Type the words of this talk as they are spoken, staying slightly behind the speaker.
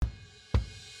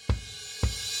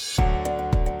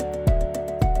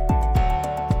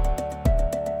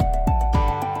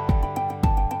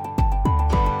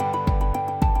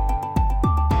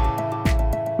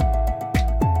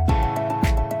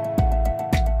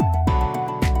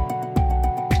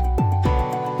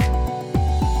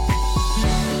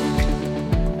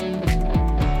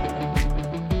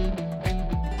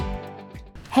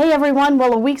Hey everyone,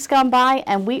 well, a week's gone by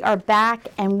and we are back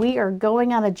and we are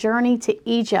going on a journey to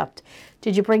Egypt.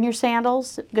 Did you bring your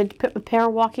sandals? Good pair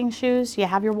of walking shoes? You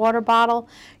have your water bottle,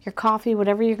 your coffee,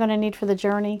 whatever you're going to need for the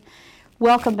journey?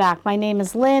 Welcome back. My name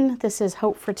is Lynn. This is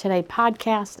Hope for Today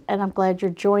podcast, and I'm glad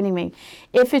you're joining me.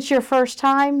 If it's your first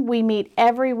time, we meet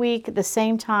every week at the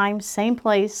same time, same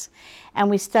place,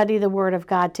 and we study the Word of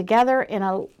God together in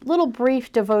a little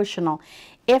brief devotional.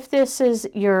 If this is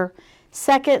your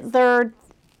second, third,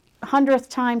 100th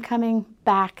time coming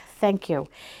back, thank you.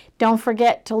 Don't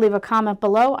forget to leave a comment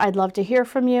below. I'd love to hear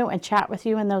from you and chat with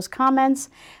you in those comments,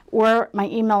 or my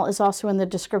email is also in the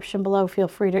description below. Feel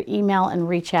free to email and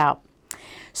reach out.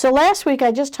 So last week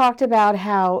I just talked about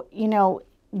how,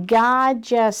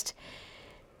 God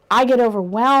I get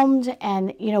overwhelmed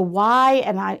and, why,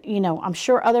 and I'm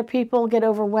sure other people get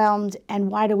overwhelmed.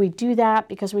 And why do we do that?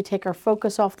 Because we take our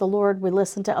focus off the Lord, we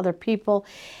listen to other people,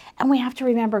 and we have to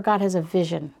remember God has a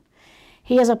vision.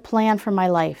 He has a plan for my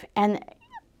life. And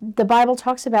the Bible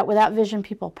talks about without vision,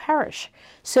 people perish.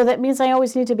 So that means I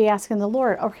always need to be asking the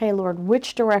Lord, okay, Lord,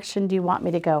 which direction do you want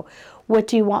me to go? What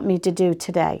do you want me to do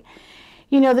today?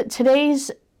 That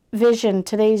today's vision,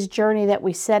 today's journey that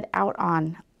we set out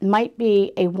on might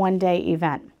be a one-day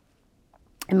event.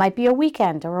 It might be a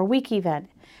weekend or a week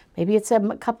event. Maybe it's a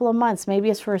couple of months.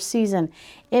 Maybe it's for a season.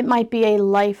 It might be a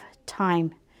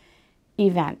lifetime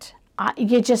event.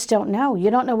 You just don't know. You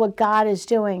don't know what God is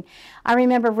doing. I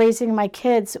remember raising my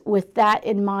kids with that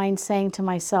in mind, saying to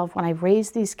myself, when I raise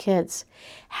these kids,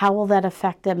 how will that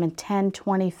affect them in 10,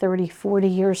 20, 30, 40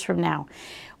 years from now?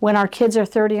 When our kids are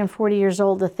 30 and 40 years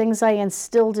old, the things I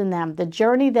instilled in them, the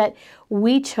journey that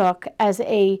we took as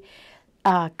a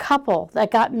couple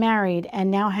that got married and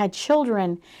now had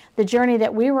children, the journey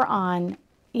that we were on,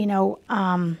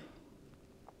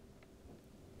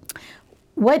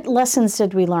 what lessons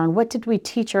did we learn? What did we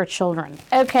teach our children?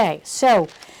 Okay, so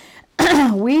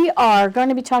we are going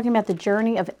to be talking about the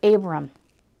journey of Abram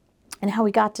and how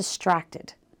he got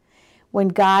distracted when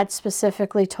God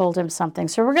specifically told him something.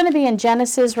 So we're going to be in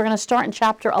Genesis. We're going to start in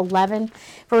chapter 11,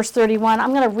 verse 31.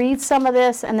 I'm going to read some of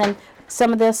this, and then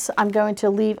some of this I'm going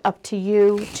to leave up to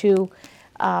you to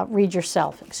read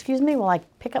yourself. Excuse me while I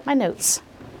pick up my notes.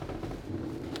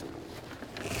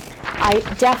 I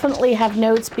definitely have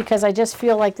notes because I just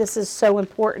feel like this is so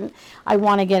important. I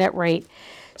want to get it right.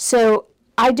 So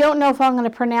I don't know if I'm going to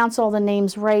pronounce all the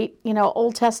names right.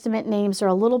 Old Testament names are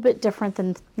a little bit different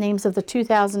than names of the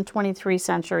 2023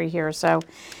 century here. So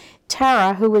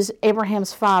Terah, who was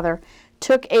Abraham's father,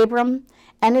 took Abram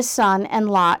and his son and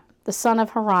Lot, the son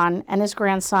of Haran, and his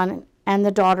grandson and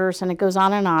the daughters, and it goes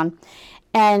on,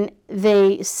 and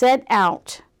they set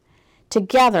out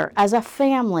together as a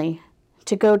family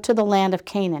to go to the land of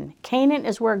Canaan. Canaan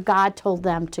is where God told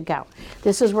them to go.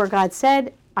 This is where God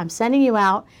said, I'm sending you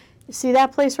out. See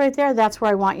that place right there? That's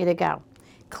where I want you to go.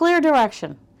 Clear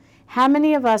direction. How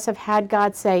many of us have had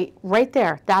God say, right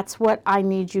there, that's what I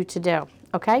need you to do?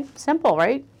 Okay? Simple,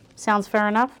 right? Sounds fair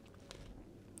enough?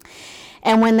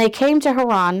 And when they came to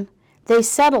Haran, they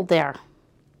settled there.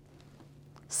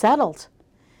 Settled.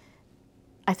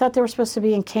 I thought they were supposed to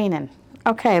be in Canaan.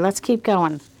 Okay, let's keep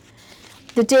going.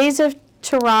 The days of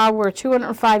Terah were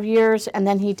 205 years, and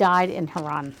then he died in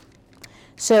Haran.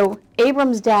 So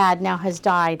Abram's dad now has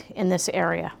died in this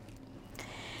area.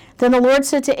 Then the Lord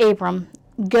said to Abram,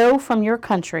 go from your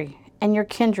country and your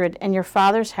kindred and your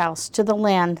father's house to the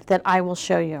land that I will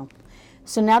show you.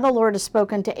 So now the Lord has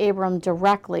spoken to Abram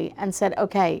directly and said,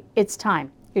 okay, it's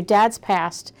time. Your dad's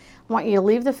passed. I want you to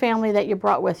leave the family that you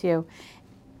brought with you,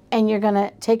 and you're going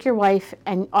to take your wife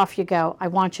and off you go. I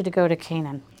want you to go to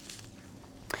Canaan.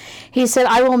 He said,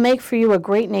 I will make for you a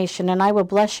great nation, and I will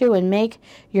bless you and make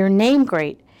your name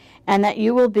great, and that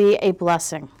you will be a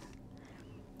blessing.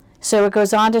 So it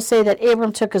goes on to say that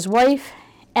Abram took his wife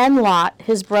and Lot,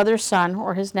 his brother's son,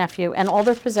 or his nephew, and all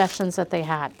their possessions that they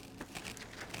had.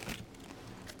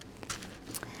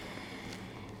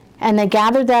 And they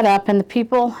gathered that up, and the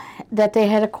people that they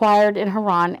had acquired in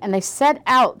Haran, and they set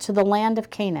out to the land of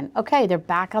Canaan. Okay, they're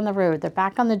back on the road. They're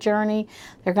back on the journey.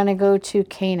 They're going to go to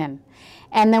Canaan.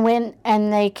 And then when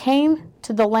they came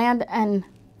to the land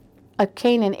of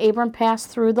Canaan, Abram passed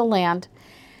through the land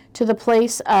to the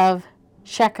place of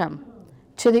Shechem,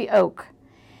 to the oak.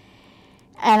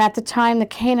 And at the time the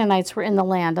Canaanites were in the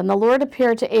land. And the Lord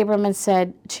appeared to Abram and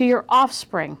said, to your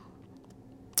offspring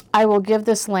I will give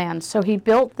this land. So he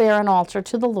built there an altar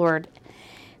to the Lord,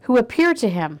 who appeared to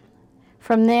him.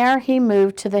 From there he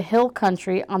moved to the hill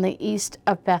country on the east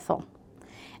of Bethel,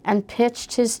 and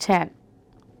pitched his tent,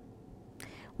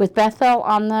 with Bethel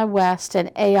on the west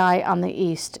and Ai on the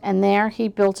east. And there he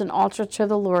built an altar to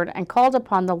the Lord and called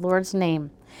upon the Lord's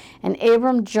name. And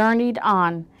Abram journeyed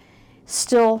on,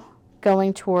 still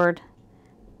going toward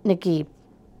Negeb.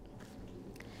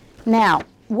 Now,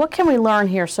 what can we learn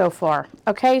here so far?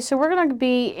 Okay, so we're going to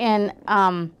be in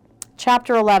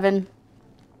chapter 11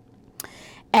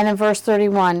 and in verse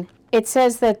 31. It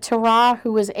says that Terah,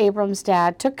 who was Abram's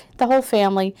dad, took the whole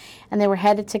family and they were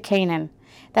headed to Canaan.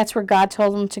 That's where God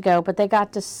told them to go, but they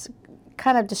got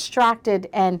kind of distracted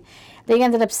and they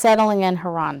ended up settling in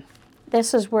Haran.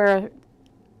 This is where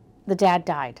the dad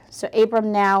died. So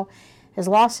Abram now has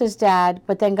lost his dad,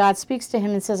 but then God speaks to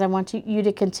him and says, I want you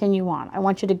to continue on. I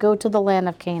want you to go to the land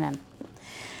of Canaan.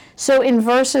 So in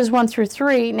verses 1 through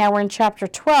 3, now we're in chapter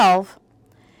 12,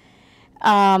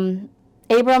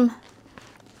 Abram,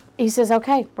 he says,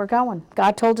 okay, we're going.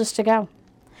 God told us to go.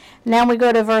 Now we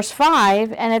go to verse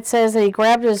 5, and it says that he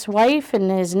grabbed his wife and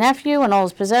his nephew and all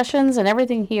his possessions and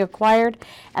everything he acquired,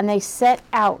 and they set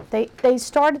out. They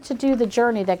started to do the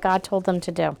journey that God told them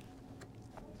to do.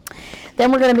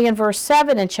 Then we're going to be in verse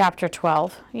 7 in chapter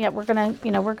 12. Yeah, we're going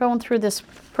to, we're going through this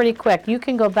pretty quick. You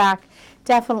can go back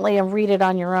definitely and read it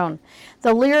on your own.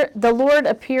 The Lord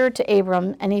appeared to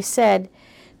Abram, and he said,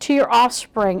 to your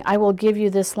offspring I will give you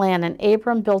this land. And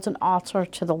Abram built an altar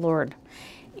to the Lord.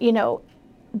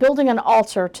 Building an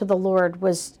altar to the Lord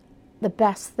was the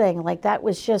best thing. Like, that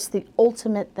was just the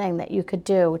ultimate thing that you could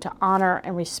do to honor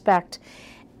and respect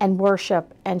and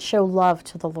worship and show love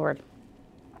to the Lord.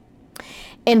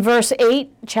 In verse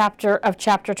 8 of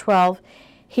chapter 12,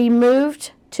 he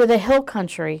moved to the hill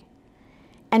country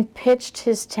and pitched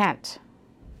his tent.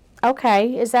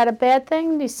 Okay, is that a bad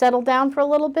thing? He settled down for a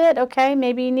little bit? Okay,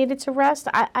 maybe he needed to rest?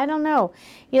 I don't know.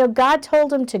 God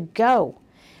told him to go.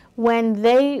 When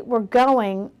they were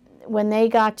going, when they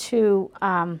got to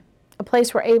a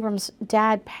place where Abram's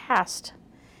dad passed,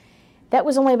 that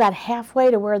was only about halfway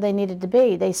to where they needed to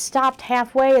be. They stopped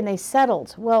halfway and they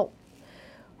settled. Well,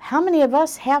 how many of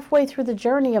us halfway through the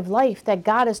journey of life that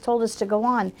God has told us to go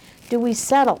on, do we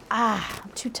settle? I'm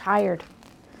too tired.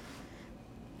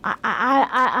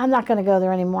 I'm not going to go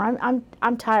there anymore.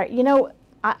 I'm tired.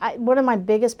 One of my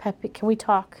biggest pet peeves, can we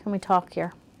talk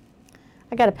here?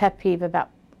 I got a pet peeve about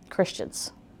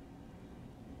Christians.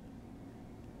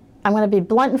 I'm going to be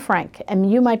blunt and frank,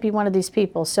 and you might be one of these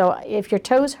people. So if your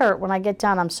toes hurt when I get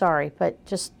done, I'm sorry, but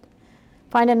just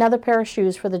find another pair of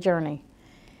shoes for the journey.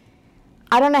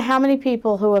 I don't know how many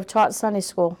people who have taught Sunday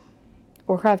school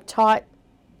or have taught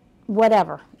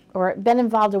whatever or been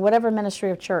involved in whatever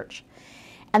ministry of church,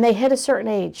 and they hit a certain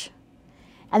age.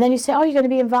 And then you say, oh, you're going to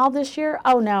be involved this year?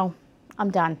 Oh, no, I'm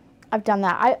done. I've done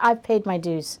that. I've paid my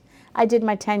dues. I did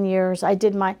my 10 years. I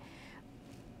did my...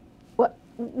 What?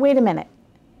 Wait a minute.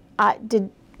 Did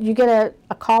you get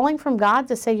a calling from God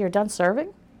to say you're done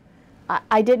serving?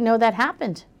 I didn't know that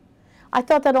happened. I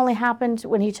thought that only happened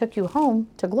when he took you home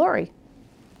to glory.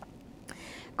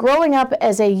 Growing up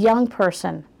as a young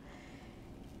person,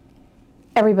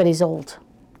 everybody's old.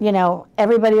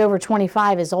 Everybody over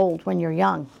 25 is old when you're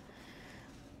young.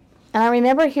 And I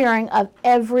remember hearing of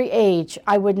every age.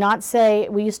 I would not say,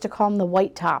 we used to call them the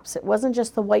white tops. It wasn't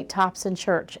just the white tops in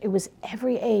church. It was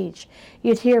every age.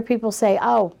 You'd hear people say,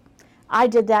 oh, I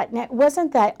did that. And it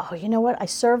wasn't that, oh, you know what? I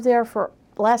served there for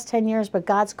the last 10 years, but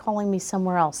God's calling me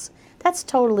somewhere else. That's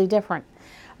totally different.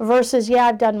 Versus, yeah,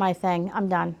 I've done my thing. I'm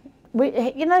done.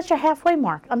 That's your halfway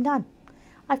mark. I'm done.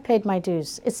 I've paid my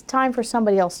dues. It's time for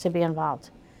somebody else to be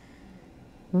involved.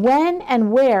 When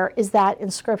and where is that in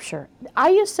Scripture? I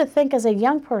used to think as a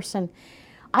young person,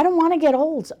 I don't want to get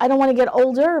old. I don't want to get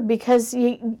older because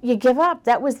you give up.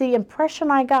 That was the impression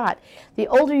I got. The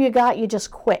older you got, you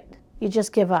just quit. You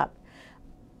just give up.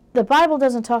 The Bible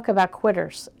doesn't talk about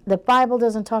quitters. The Bible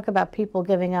doesn't talk about people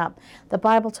giving up. The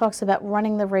Bible talks about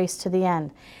running the race to the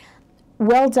end.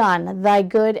 Well done, thy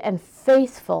good and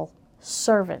faithful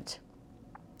servant.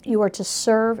 You are to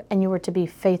serve and you are to be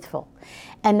faithful.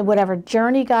 And whatever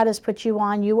journey God has put you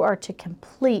on, you are to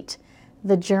complete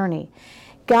the journey.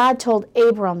 God told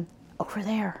Abram, over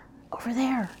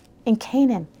there in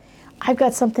Canaan, I've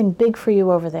got something big for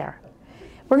you over there.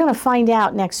 We're going to find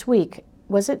out next week.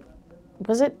 Was it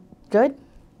good?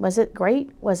 Was it great?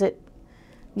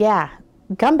 Yeah.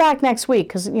 Come back next week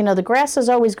because, the grass is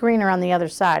always greener on the other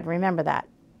side. Remember that.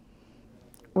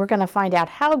 We're going to find out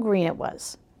how green it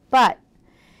was. But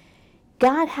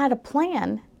God had a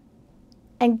plan,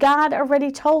 and God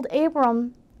already told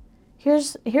Abram,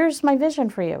 here's my vision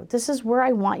for you. This is where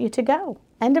I want you to go.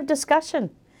 End of discussion.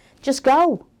 Just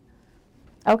go.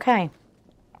 Okay.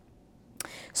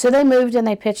 So they moved and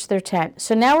they pitched their tent.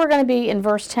 So now we're going to be in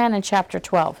verse 10 in chapter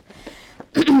 12.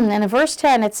 And in verse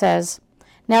 10 it says,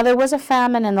 now there was a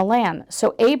famine in the land.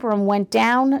 So Abram went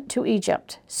down to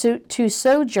Egypt to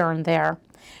sojourn there.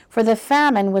 for the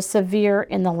famine was severe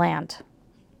in the land.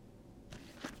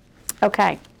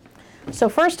 Okay, so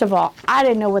first of all, I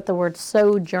didn't know what the word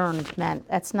sojourned meant.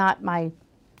 That's not my,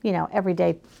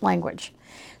 everyday language.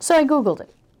 So I Googled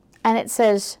it, and it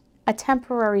says a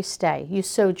temporary stay. You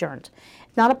sojourned.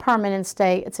 Not a permanent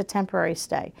stay, it's a temporary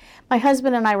stay. My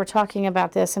husband and I were talking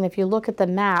about this, and if you look at the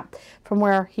map from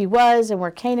where he was and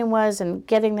where Canaan was and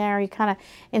getting there, he kind of,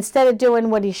 instead of doing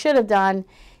what he should have done,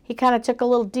 he kind of took a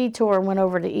little detour and went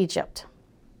over to Egypt.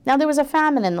 Now, there was a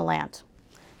famine in the land.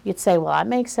 You'd say, well, that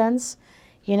makes sense.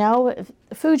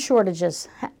 Food shortages.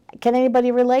 Can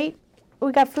anybody relate?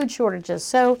 We got food shortages.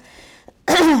 So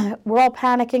we're all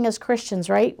panicking as Christians,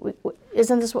 right?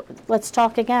 Isn't this what, let's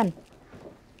talk again.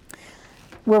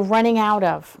 We're running out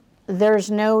of. There's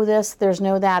no this, there's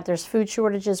no that. There's food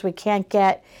shortages we can't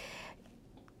get.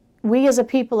 We as a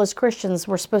people, as Christians,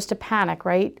 we're supposed to panic,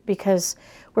 right? Because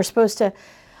we're supposed to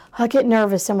get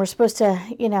nervous, and we're supposed to,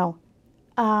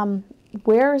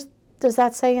 where does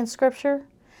that say in Scripture?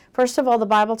 First of all, the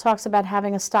Bible talks about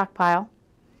having a stockpile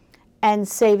and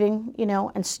saving,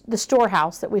 and the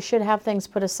storehouse, that we should have things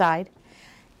put aside.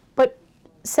 But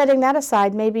setting that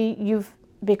aside, maybe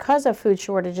because of food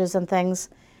shortages and things,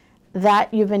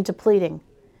 that you've been depleting.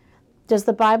 Does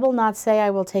the Bible not say, I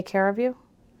will take care of you?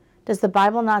 Does the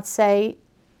Bible not say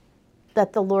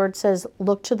that the Lord says,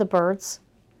 look to the birds?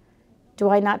 Do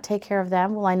I not take care of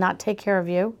them? Will I not take care of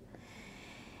you?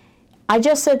 I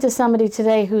just said to somebody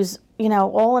today who's,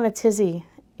 all in a tizzy.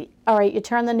 All right, you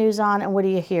turn the news on, and what do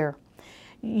you hear?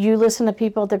 You listen to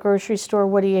people at the grocery store,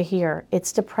 what do you hear?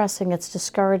 It's depressing, it's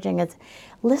discouraging.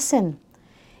 Listen,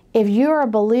 if you're a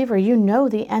believer, you know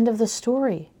the end of the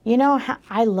story.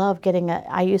 I love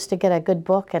I used to get a good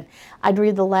book, and I'd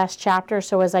read the last chapter,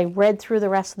 so as I read through the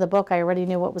rest of the book, I already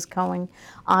knew what was going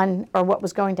on, or what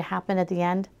was going to happen at the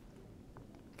end.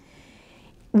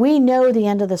 We know the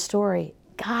end of the story.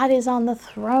 God is on the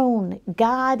throne.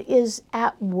 God is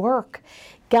at work.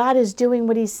 God is doing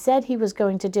what he said he was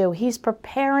going to do. He's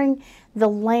preparing the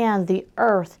land, the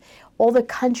earth, all the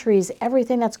countries,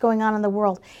 everything that's going on in the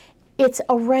world. It's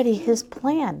already his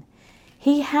plan.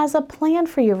 He has a plan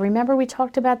for you. Remember, we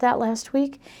talked about that last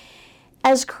week?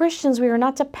 As Christians, we are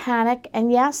not to panic.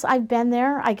 And yes, I've been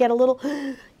there. I get a little,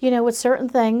 with certain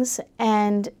things.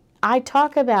 And I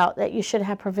talk about that you should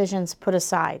have provisions put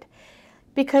aside.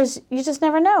 Because you just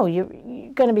never know. You're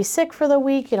going to be sick for the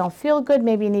week. You don't feel good.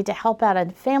 Maybe you need to help out a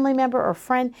family member or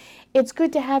friend. It's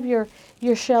good to have your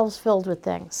shelves filled with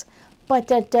things. But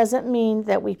that doesn't mean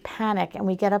that we panic and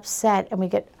we get upset and we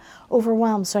get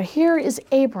overwhelmed. So here is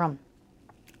Abram,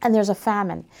 and there's a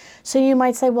famine. So you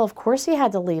might say, well, of course he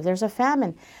had to leave. There's a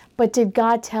famine. But did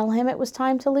God tell him it was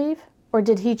time to leave? Or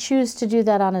did he choose to do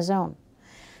that on his own?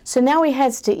 So now he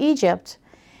heads to Egypt.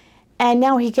 And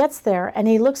now he gets there, and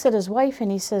he looks at his wife,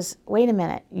 and he says, wait a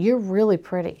minute, you're really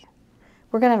pretty.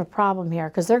 We're going to have a problem here,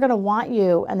 because they're going to want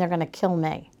you, and they're going to kill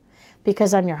me,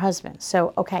 because I'm your husband.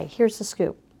 So, okay, here's the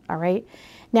scoop, all right?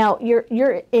 Now,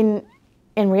 you're in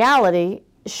reality,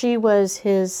 she was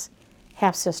his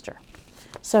half-sister.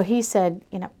 So he said,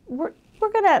 we're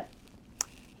going to,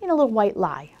 a little white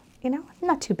lie,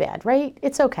 not too bad, right?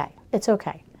 It's okay, it's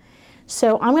okay.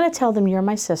 So I'm going to tell them you're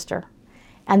my sister,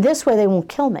 and this way they won't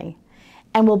kill me.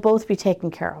 And we'll both be taken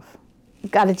care of.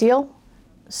 Got a deal?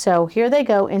 So here they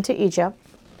go into Egypt,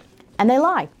 and they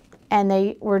lie. And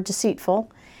they were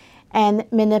deceitful and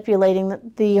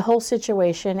manipulating the whole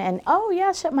situation. And, oh,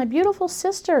 yes, my beautiful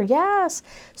sister, yes.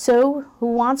 So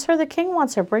who wants her? The king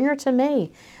wants her. Bring her to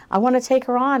me. I want to take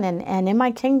her on and in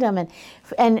my kingdom.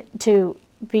 And to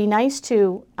be nice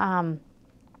to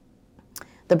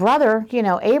the brother,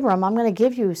 Abram, I'm going to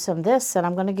give you some this, and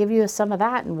I'm going to give you some of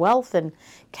that, and wealth and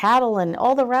cattle and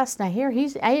all the rest. Now here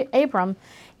he's Abram,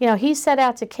 he set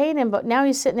out to Canaan, but now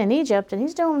he's sitting in Egypt, and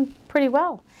he's doing pretty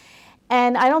well.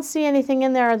 And I don't see anything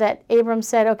in there that Abram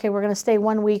said, okay, we're going to stay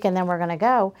 1 week and then we're going to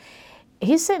go.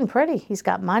 He's sitting pretty. He's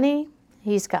got money.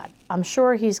 I'm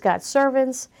sure he's got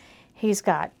servants. He's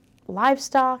got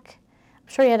livestock. I'm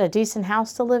sure he had a decent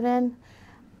house to live in.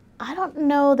 I don't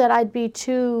know that I'd be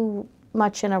too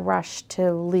much in a rush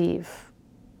to leave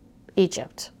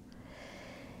Egypt.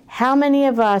 How many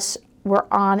of us were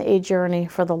on a journey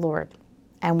for the Lord,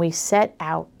 and we set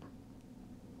out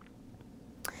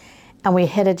and we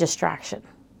hit a distraction?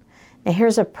 Now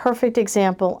here's a perfect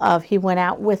example of he went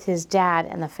out with his dad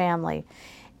and the family,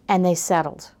 and they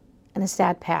settled, and his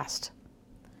dad passed.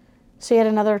 So he had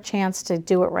another chance to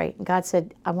do it right. And God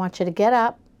said, I want you to get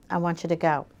up. I want you to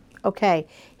go. Okay.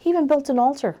 He even built an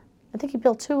altar. I think he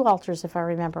built 2 altars, if I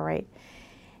remember right.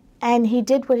 And he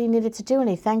did what he needed to do, and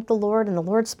he thanked the Lord, and the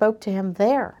Lord spoke to him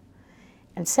there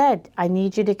and said, I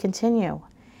need you to continue.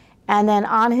 And then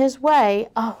on his way,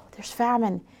 oh, there's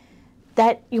famine.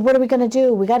 What are we going to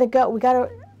do? We got to go.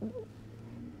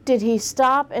 Did he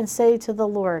stop and say to the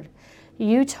Lord,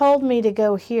 you told me to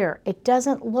go here. It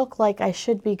doesn't look like I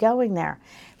should be going there.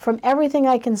 From everything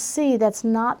I can see, that's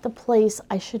not the place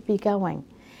I should be going.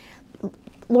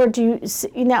 Lord, do you see?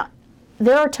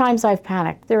 There are times I've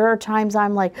panicked. There are times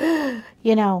I'm like, and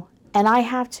I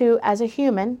have to, as a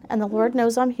human, and the Lord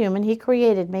knows I'm human. He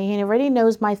created me. He already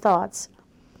knows my thoughts.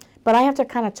 But I have to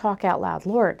kind of talk out loud.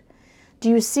 Lord, do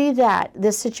you see that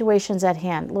this situation's at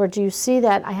hand? Lord, do you see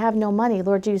that I have no money?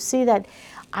 Lord, do you see that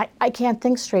I can't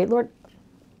think straight? Lord,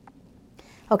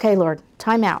 okay, Lord,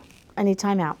 time out. I need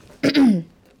time out.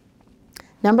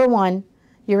 Number one,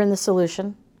 you're in the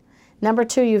solution. Number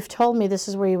two, you've told me this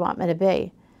is where you want me to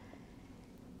be.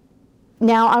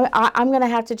 Now, I'm going to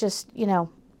have to just,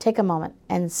 take a moment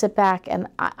and sit back, and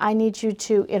I need you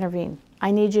to intervene. I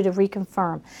need you to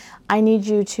reconfirm. I need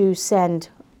you to send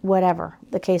whatever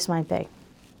the case might be.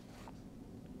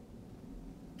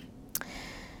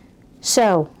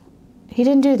 So, he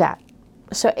didn't do that.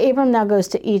 So Abram now goes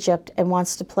to Egypt and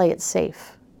wants to play it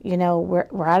safe.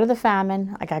 We're out of the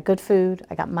famine. I got good food.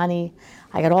 I got money.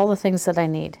 I got all the things that I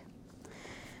need.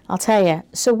 I'll tell you.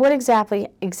 So what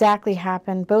exactly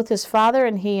happened? Both his father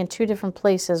and he in two different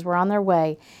places were on their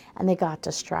way, and they got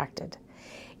distracted.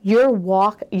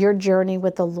 Your journey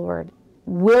with the Lord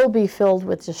will be filled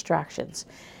with distractions.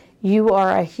 You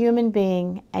are a human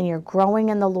being, and you're growing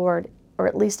in the Lord, or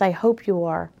at least I hope you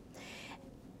are.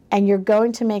 And you're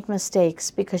going to make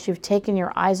mistakes because you've taken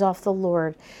your eyes off the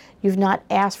Lord. You've not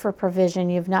asked for provision.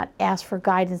 You've not asked for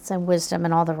guidance and wisdom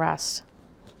and all the rest.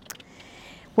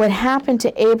 What happened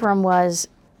to Abram was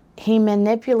he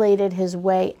manipulated his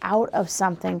way out of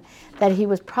something that he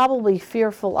was probably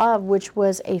fearful of, which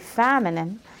was a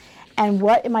famine. And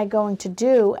what am I going to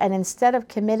do? And instead of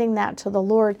committing that to the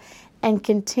Lord and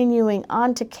continuing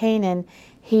on to Canaan,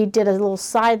 he did a little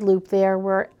side loop there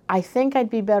where I think I'd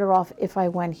be better off if I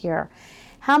went here.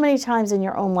 How many times in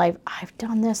your own life I've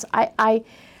done this? I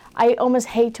almost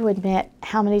hate to admit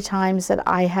how many times that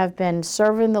I have been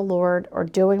serving the Lord or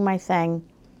doing my thing,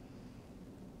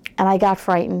 and I got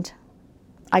frightened.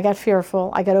 I got fearful.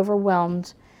 I got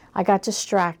overwhelmed. I got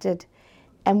distracted.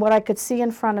 And what I could see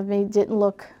in front of me didn't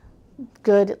look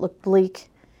good. It looked bleak.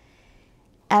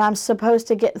 And I'm supposed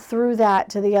to get through that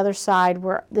to the other side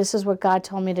where this is what God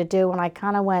told me to do. And I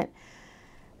kind of went,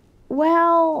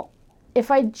 well, if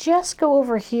I just go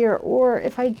over here or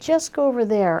if I just go over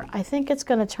there, I think it's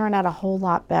going to turn out a whole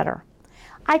lot better.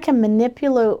 I can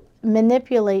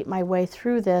manipulate my way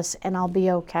through this and I'll be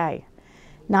okay.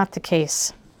 Not the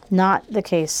case. Not the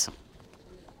case.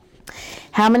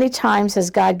 How many times has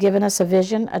God given us a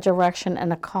vision, a direction,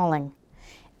 and a calling,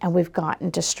 and we've gotten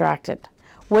distracted?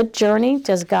 What journey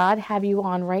does God have you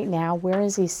on right now? Where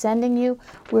is he sending you?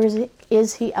 Where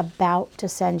is he about to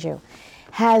send you?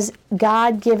 Has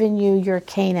God given you your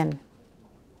Canaan?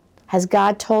 Has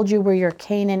God told you where your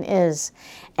Canaan is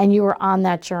and you are on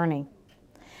that journey?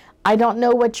 I don't know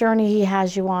what journey he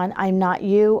has you on. I'm not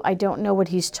you. I don't know what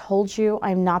he's told you.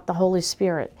 I'm not the Holy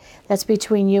Spirit. That's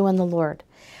between you and the Lord.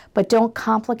 But don't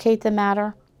complicate the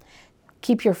matter.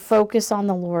 Keep your focus on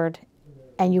the Lord,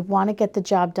 and you want to get the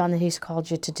job done that he's called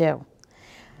you to do.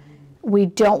 We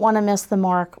don't want to miss the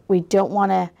mark. We don't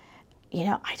want to,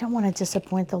 I don't want to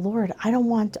disappoint the Lord. I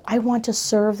want to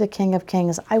serve the King of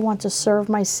Kings. I want to serve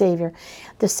my Savior,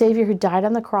 the Savior who died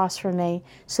on the cross for me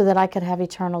so that I could have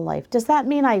eternal life. Does that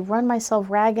mean I run myself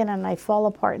ragged and I fall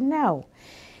apart? No.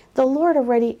 The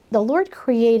Lord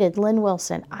created Lynn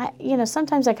Wilson.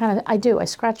 Sometimes I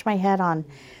scratch my head on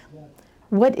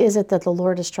what is it that the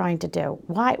Lord is trying to do?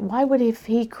 Why would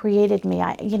he created me?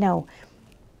 I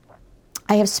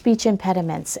have speech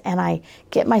impediments and I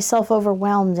get myself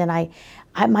overwhelmed and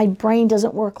my brain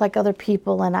doesn't work like other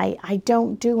people and I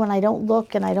don't do and I don't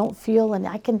look and I don't feel and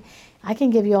I can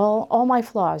give you all my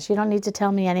flaws. You don't need to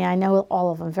tell me any. I know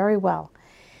all of them very well.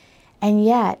 And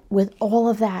yet, with all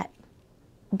of that,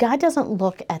 God doesn't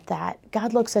look at that.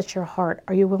 God looks at your heart.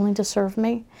 Are you willing to serve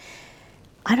me?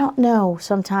 I don't know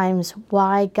sometimes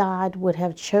why God would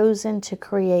have chosen to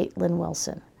create Lynn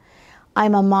Wilson.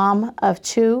 I'm a mom of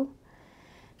two,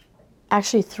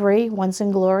 actually three. One's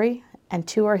in glory and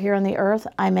two are here on the earth.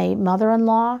 I'm a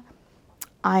mother-in-law.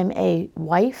 I'm a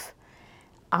wife.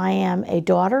 I am a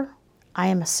daughter. I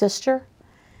am a sister.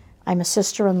 I'm a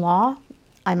sister-in-law.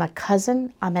 I'm a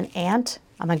cousin. I'm an aunt.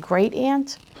 I'm a great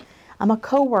aunt. I'm a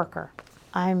co-worker.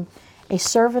 I'm a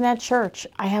servant at church.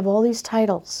 I have all these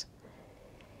titles.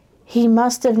 He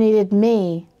must have needed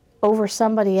me over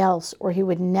somebody else or he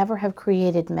would never have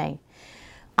created me.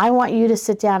 I want you to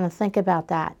sit down and think about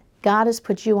that. God has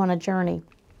put you on a journey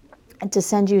and to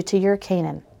send you to your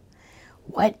Canaan.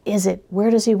 What is it? Where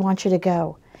does he want you to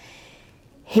go?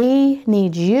 He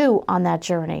needs you on that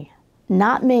journey,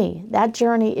 not me. That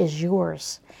journey is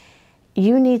yours.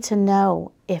 You need to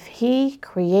know if he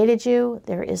created you,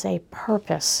 there is a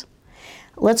purpose.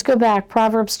 Let's go back.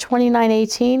 Proverbs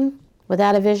 29:18.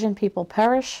 Without a vision, people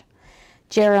perish.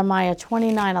 Jeremiah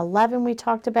 29:11 we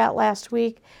talked about last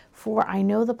week. For I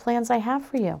know the plans I have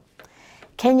for you.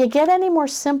 Can you get any more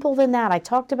simple than that? I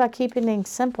talked about keeping things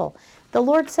simple. The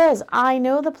Lord says, I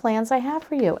know the plans I have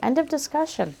for you. End of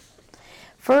discussion.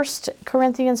 1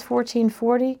 Corinthians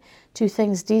 14:40, do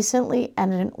things decently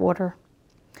and in order.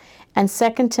 And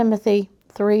 2 Timothy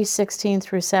 3:16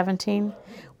 through 17,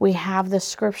 we have the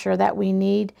scripture that we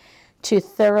need to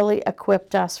thoroughly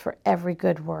equip us for every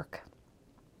good work.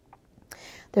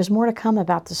 There's more to come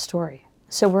about the story.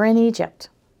 So we're in Egypt.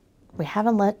 We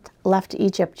haven't left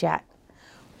Egypt yet.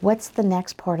 What's the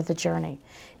next part of the journey?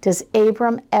 Does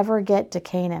Abram ever get to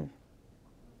Canaan?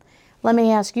 Let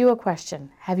me ask you a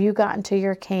question. Have you gotten to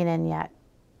your Canaan yet?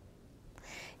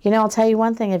 You know, I'll tell you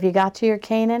one thing. If you got to your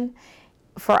Canaan,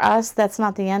 for us, that's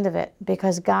not the end of it,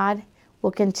 because God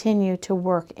will continue to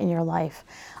work in your life.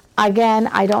 Again,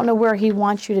 I don't know where he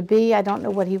wants you to be. I don't know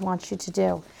what he wants you to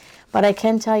do. But I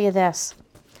can tell you this.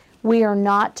 We are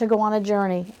not to go on a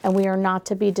journey, and we are not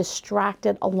to be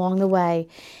distracted along the way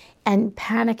and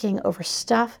panicking over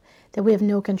stuff that we have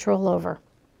no control over.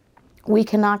 We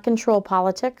cannot control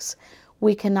politics.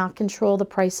 We cannot control the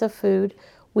price of food.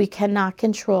 We cannot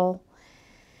control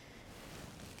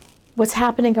what's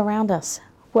happening around us.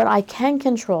 What I can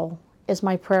control is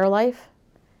my prayer life,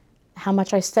 how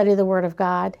much I study the Word of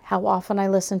God, how often I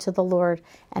listen to the Lord,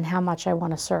 and how much I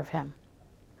want to serve him.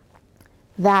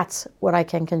 That's what I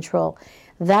can control.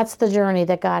 That's the journey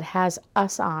that God has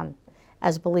us on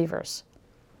as believers.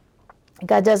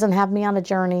 God doesn't have me on a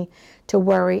journey to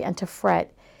worry and to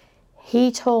fret.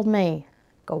 He told me,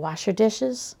 go wash your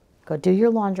dishes, go do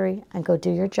your laundry, and go do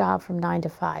your job from 9 to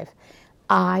 5.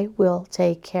 I will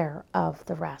take care of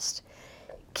the rest.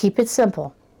 Keep it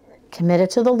simple. Commit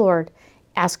it to the Lord.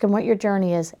 Ask him what your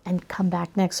journey is, and come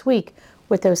back next week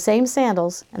with those same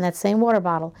sandals and that same water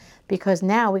bottle, because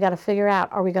now we got to figure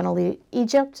out, are we going to leave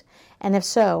Egypt? And if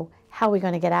so, how are we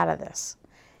going to get out of this?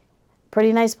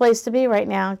 Pretty nice place to be right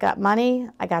now. Got money,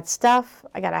 I got stuff,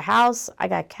 I got a house, I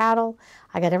got cattle,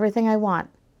 I got everything I want.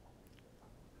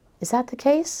 Is that the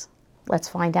case? Let's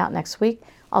find out next week.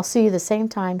 I'll see you the same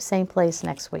time, same place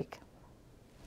next week.